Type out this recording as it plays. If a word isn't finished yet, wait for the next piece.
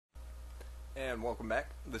And welcome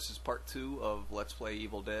back. This is part 2 of Let's Play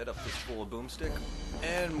Evil Dead, a Fistful of Boomstick.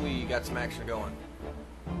 And we got some action going.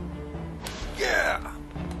 Yeah!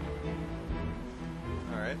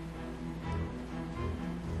 Alright.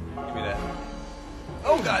 Give me that.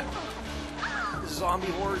 Oh god!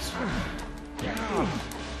 Zombie horse! Yes.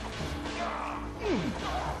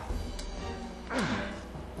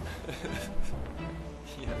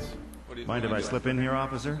 What do you Mind if I slip in here,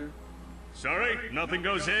 officer? Sorry, nothing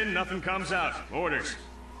goes in, nothing comes out. Orders.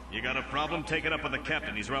 You got a problem? Take it up with the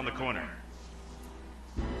captain. He's around the corner.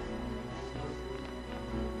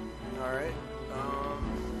 Alright.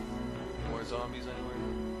 More zombies anywhere?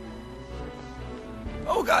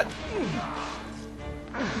 Oh god!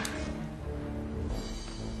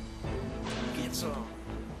 Get some.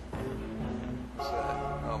 What's that?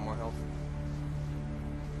 Oh, more health.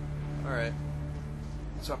 Alright.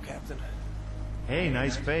 What's up, Captain? Hey,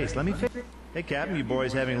 nice face. Let me fix. Hey, Captain, you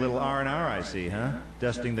boys having a little R&R, I see, huh?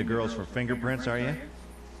 Dusting the girls for fingerprints, are you?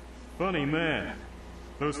 Funny man.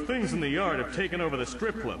 Those things in the yard have taken over the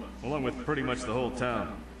strip club, along with pretty much the whole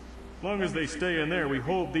town. As long as they stay in there, we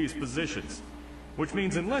hold these positions. Which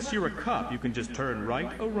means unless you're a cop, you can just turn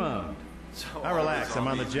right around. So Now relax, I'm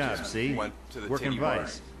on the job, see? Working bar.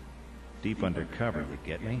 vice. Deep undercover, you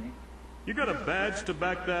get me? You got a badge to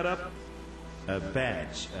back that up? A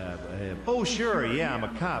badge. Oh, sure, yeah, I'm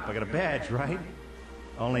a cop. I got a badge, right?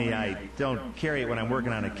 Only I don't carry it when I'm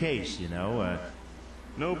working on a case, you know.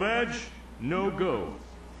 No badge, no go.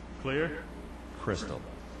 Clear? Crystal.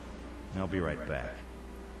 I'll be right back.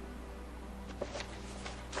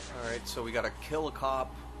 Alright, so we gotta kill a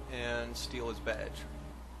cop and steal his badge.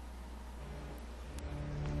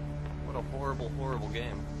 What a horrible, horrible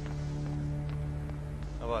game.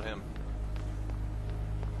 How about him?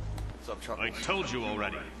 What's up, Chuck? I told you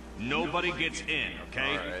already. Nobody gets in,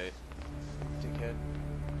 okay? Alright. Dickhead.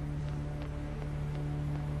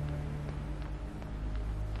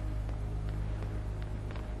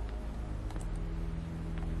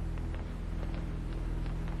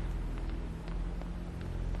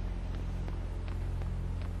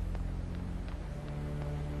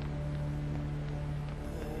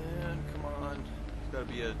 And come on. There's gotta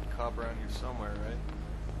be a cop around here somewhere, right?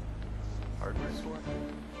 Hardware store?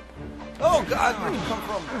 Oh god, where'd you come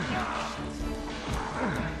from?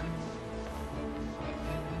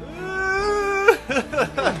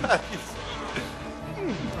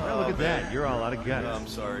 Well, look at that. You're all out of guts. I'm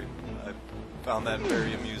sorry. I found that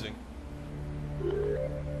very amusing.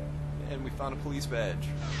 And we found a police badge.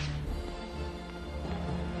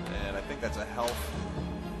 And I think that's a health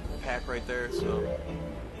pack right there, so...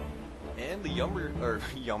 And the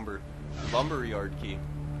lumberyard key.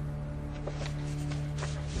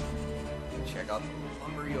 Check out the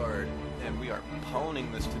lumberyard, and we are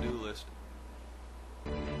poning this to-do list.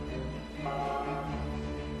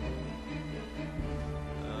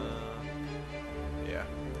 Yeah,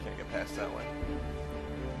 can't get past that one.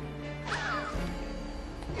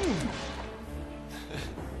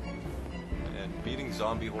 And beating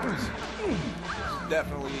zombie hordes is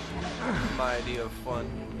definitely my idea of fun.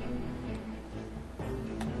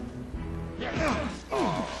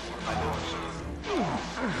 Oh, what am I doing?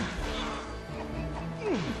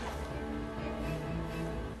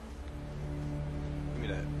 Give me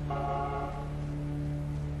that.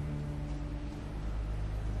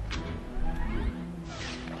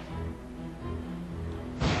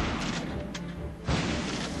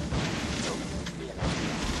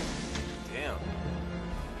 Damn.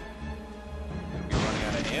 Gonna be running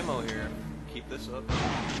out of ammo here. Keep this up.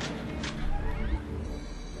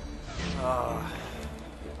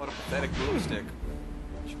 What a pathetic boomstick.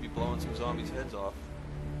 Should be blowing some zombies' heads off.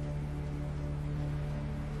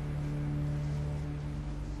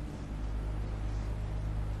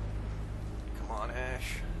 Come on,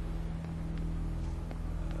 Ash.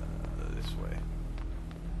 This way.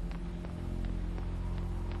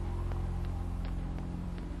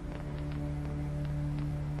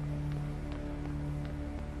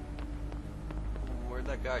 Where'd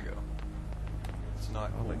that guy go? It's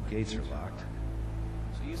not. All the gates are locked.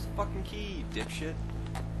 So use the fucking key, you dipshit.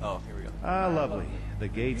 Oh, here we go. Ah, lovely. The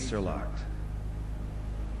gates are locked.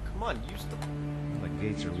 Come on, use the... The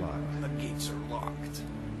gates are locked. The gates are locked.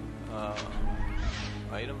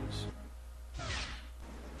 Items.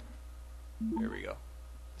 There we go.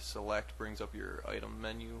 Select brings up your item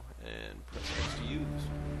menu and press X to use.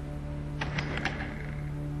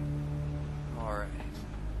 Alright.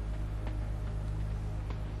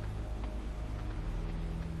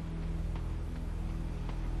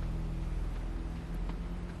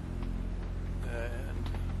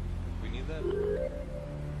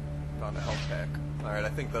 Found a health pack. Alright, I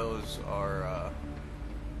think those are,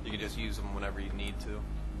 you can just use them whenever you need to,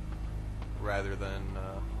 rather than,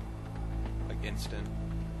 like instant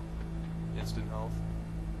health.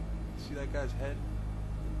 See that guy's head?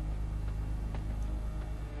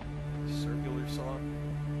 Circular saw.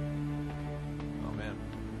 Oh man.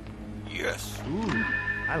 Yes! Ooh,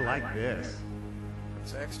 I like this.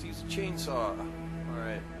 Let's actually use a chainsaw.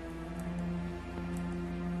 Alright.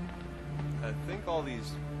 I think all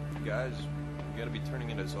these guys are gonna be turning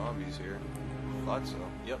into zombies here. Thought so.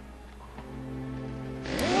 Yep.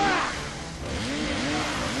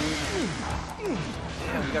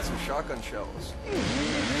 Damn, we got some shotgun shells.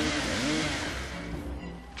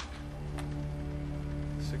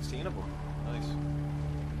 16 of them. Nice.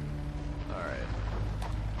 Alright.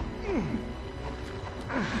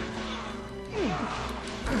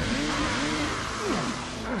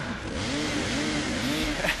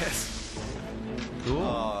 Yes! Cool.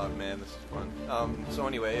 Oh man, this is fun. So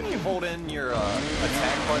anyway, if you hold in your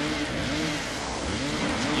attack button,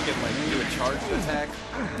 you can like do a charged attack,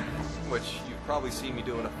 which you've probably seen me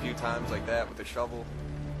do it a few times like that with the shovel.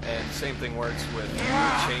 And same thing works with the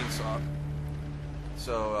chainsaw.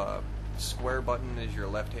 So square button is your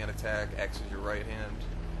left hand attack, X is your right hand,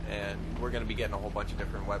 and we're going to be getting a whole bunch of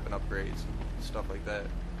different weapon upgrades and stuff like that.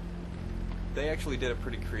 They actually did it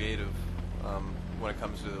pretty creative when it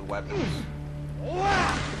comes to the weapons.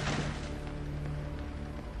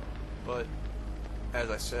 But as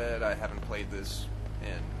I said, I haven't played this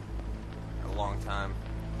in a long time,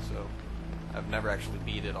 so I've never actually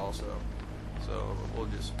beat it also. So we'll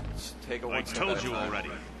just take a one step at a time. I told you already.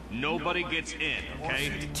 Nobody gets in, okay?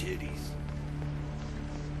 The titties.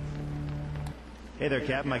 Hey there,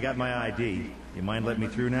 Captain. I got my ID. You mind letting me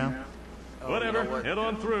through now? Oh, Whatever. you know what? Head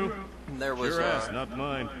on through. There was Your ass, not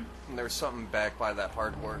mine. there was something back by that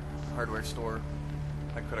hardware store.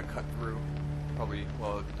 I could have cut through. Probably.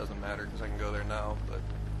 Well, it doesn't matter because I can go there now. But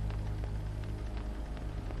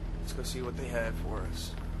let's go see what they had for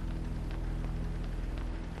us.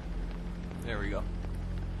 There we go.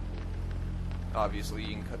 Obviously,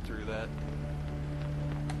 you can cut through that.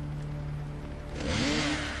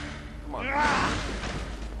 Come on.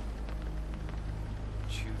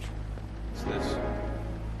 Shoot. What's this?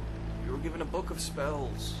 You were given a book of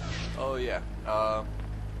spells. Oh, yeah.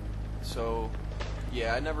 So,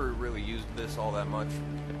 yeah, I never really used this all that much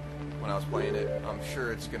when I was playing it. I'm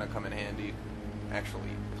sure it's gonna come in handy actually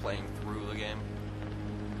playing through the game.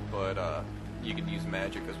 But, you can use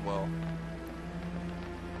magic as well.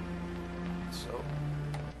 So,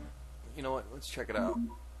 you know what? Let's check it out.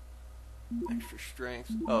 Extra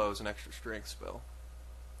strength. Oh, it was an extra strength spell.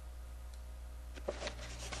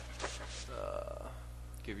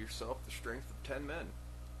 Give yourself the strength of 10 men.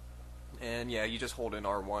 And yeah, you just hold in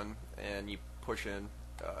R1 and you push in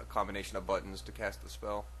a combination of buttons to cast the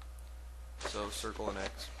spell. So circle and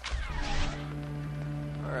X.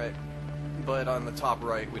 Alright. But on the top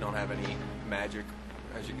right, we don't have any magic.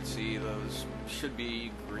 As you can see, those should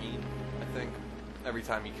be green, I think. Every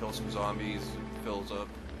time you kill some zombies, it fills up.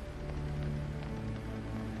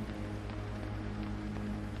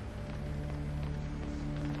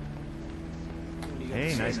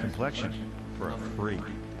 Hey, nice complexion. For a freak.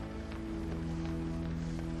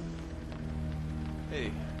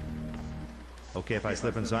 Hey. Okay if I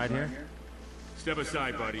slip inside here? Step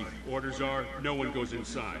aside, buddy. Orders are, no one goes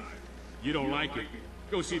inside. You don't like it,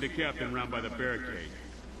 go see the captain round by the barricade.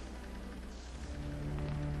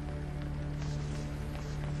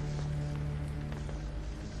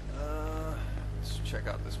 Let's check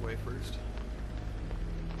out this way first.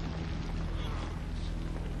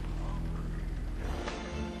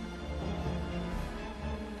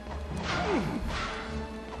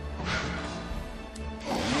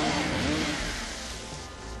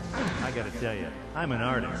 I gotta tell you, I'm an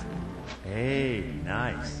artist. Hey,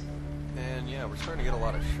 nice. And yeah, we're starting to get a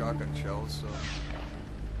lot of shotgun shells, so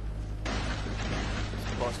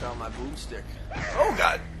let's bust out my boomstick. Oh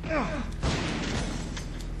god!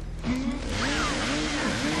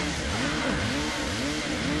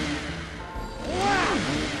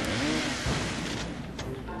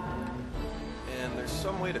 And there's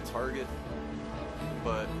some way to target,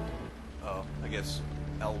 but oh, I guess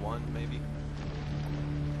L1 maybe?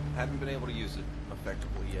 Haven't been able to use it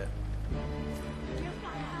effectively yet.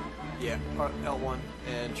 Yeah, L1,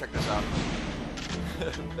 and check this out.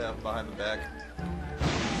 Down behind the back.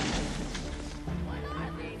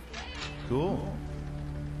 Cool.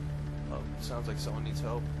 Oh, sounds like someone needs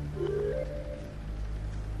help.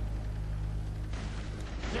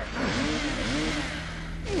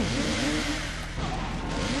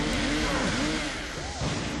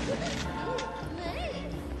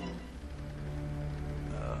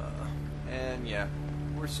 yeah,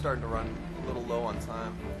 we're starting to run a little low on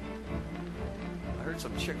time. I heard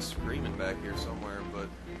some chick screaming back here somewhere, but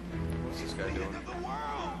what's this guy doing?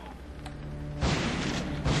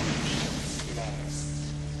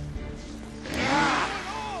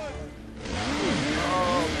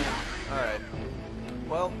 Alright.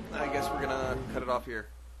 Well, I guess we're gonna cut it off here.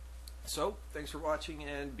 So, thanks for watching,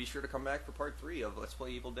 and be sure to come back for part 3 of Let's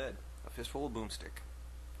Play Evil Dead, A Fistful of Boomstick.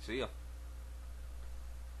 See ya.